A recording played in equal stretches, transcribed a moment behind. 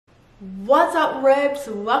What's up, Robes?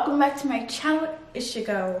 Welcome back to my channel. It's your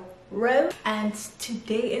girl Rob, and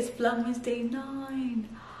today is Vlogmas day 9.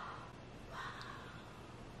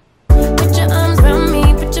 Put your arms around me,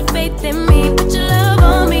 put your faith in me, put your love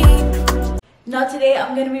on me. Now today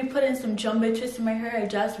I'm gonna be putting some jumbo twists in my hair. I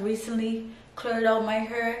just recently cleared out my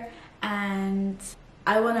hair and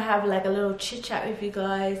I want to have like a little chit chat with you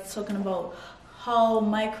guys, talking about how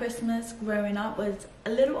my Christmas growing up was a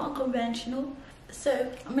little unconventional.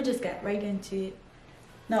 So I'm gonna just get right into it.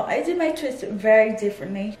 Now I do my twist very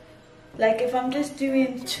differently. Like if I'm just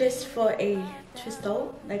doing twist for a twist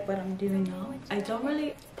out, like what I'm doing now, I don't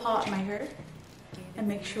really part my hair and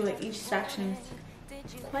make sure that each section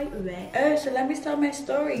is quite wet. Oh, so let me start my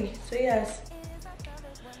story. So yes,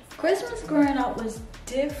 Christmas growing up was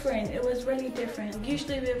different. It was really different.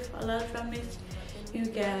 Usually with a lot of families, you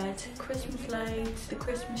get Christmas lights, the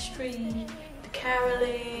Christmas tree, the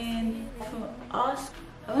caroling. For us,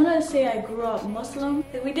 I want to say I grew up Muslim.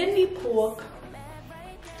 We didn't eat pork.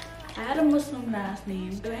 I had a Muslim last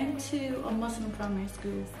name. I went to a Muslim primary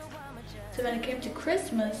school. So when it came to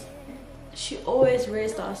Christmas, she always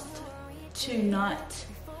raised us to not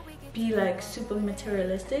be like super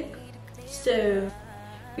materialistic. So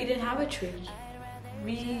we didn't have a tree.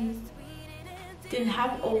 We didn't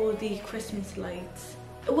have all the Christmas lights.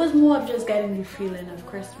 It was more of just getting the feeling of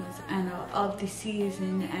Christmas and of the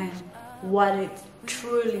season and what it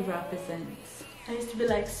truly represents. I used to be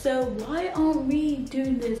like, so why aren't we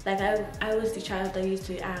doing this? Like I was the child that used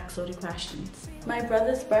to ask all the questions. My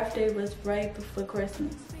brother's birthday was right before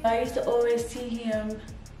Christmas. I used to always see him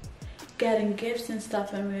getting gifts and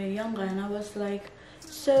stuff when we were younger, and I was like,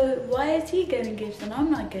 so why is he getting gifts and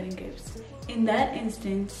I'm not getting gifts? In that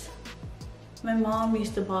instance, my mom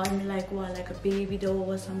used to buy me like what, like a baby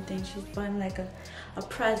doll or something. She's buying like a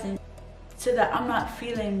present so that I'm not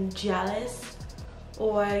feeling jealous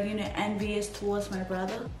or, you know, envious towards my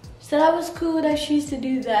brother. So that was cool that she used to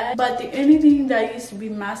do that. But the only thing that used to be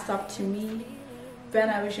messed up to me when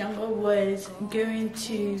I was younger was going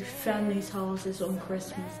to families' houses on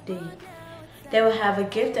Christmas Day. They would have a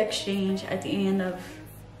gift exchange at the end of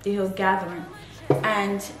the whole gathering,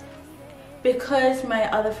 and because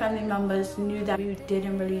my other family members knew that we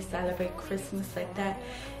didn't really celebrate Christmas like that,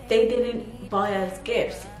 they didn't buy us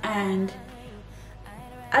gifts. And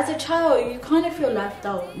as a child, you kind of feel left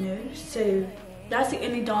out, you know? So that's the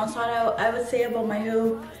only downside I would say about my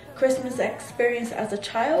whole Christmas experience as a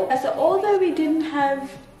child. So although we didn't have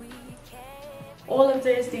all of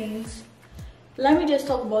those things, let me just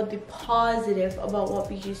talk about the positive about what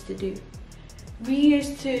we used to do. We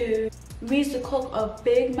used to cook a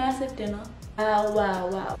big massive dinner.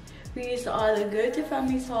 Wow. We used to either go to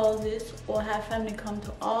family's houses or have family come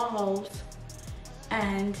to our house,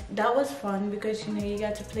 and that was fun because, you know, you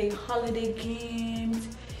got to play holiday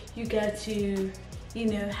games, you get to, you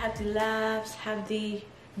know, have the laughs, have the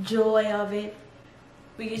joy of it.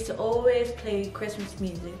 We used to always play Christmas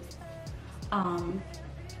music. Fun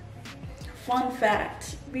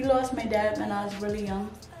fact, we lost my dad when I was really young.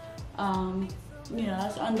 You know, I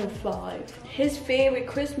was under 5. His favorite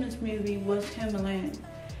Christmas movie was Home Alone.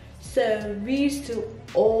 So we used to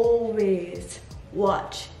always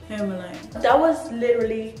watch Home Alone. That was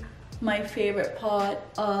literally my favorite part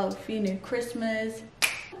of, you know, Christmas.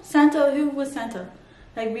 Santa, who was Santa?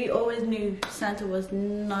 Like, we always knew Santa was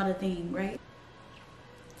not a thing, right?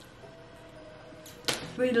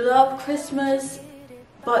 We love Christmas,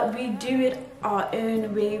 but we do it our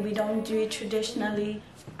own way. We don't do it traditionally.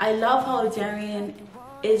 I love how Darian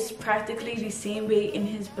is practically the same way in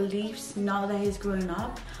his beliefs now that he's grown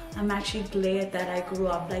up. I'm actually glad that I grew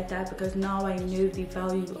up like that, because now I know the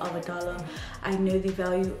value of $1. I know the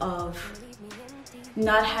value of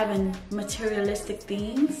not having materialistic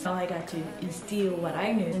things. Now I got to instill what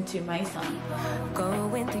I know into my son.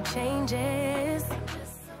 Going through changes.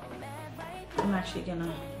 I'm actually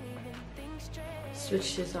gonna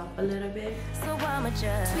switch this up a little bit. So I'ma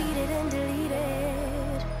just tweet it and delete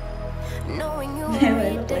it, knowing you Look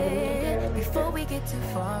read like it before we get too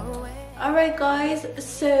far away. Alright guys,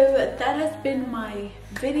 so that has been my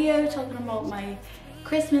video talking about my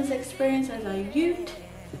Christmas experience as a youth.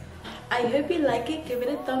 I hope you like it. Give it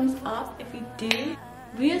a thumbs up if you do.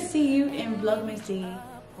 We'll see you in Vlogmas day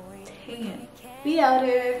 10. We out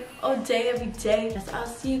here all day, every day. I'll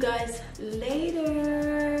see you guys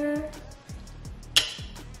later.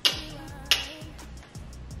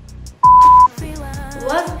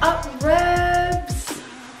 What's up, Robes?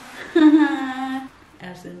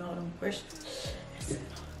 Asking all them questions.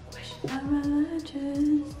 I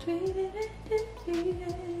just tweeted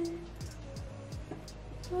it.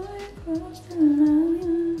 Boy, cross the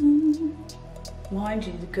line. Mind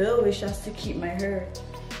you, the girl wish us to keep my hair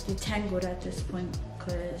detangled at this point,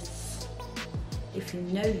 because if you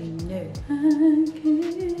know, you know. I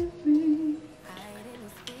can't breathe.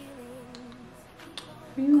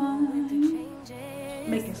 Rewind.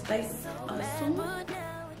 Making statements. Awesome.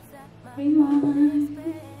 Rewind.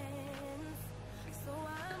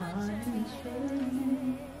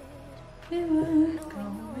 We were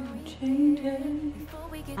going to change it.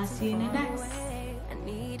 I'll see you in the next.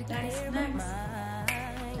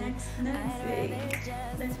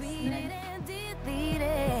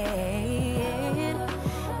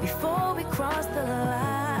 Before we cross the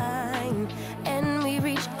line and we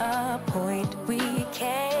reach a point we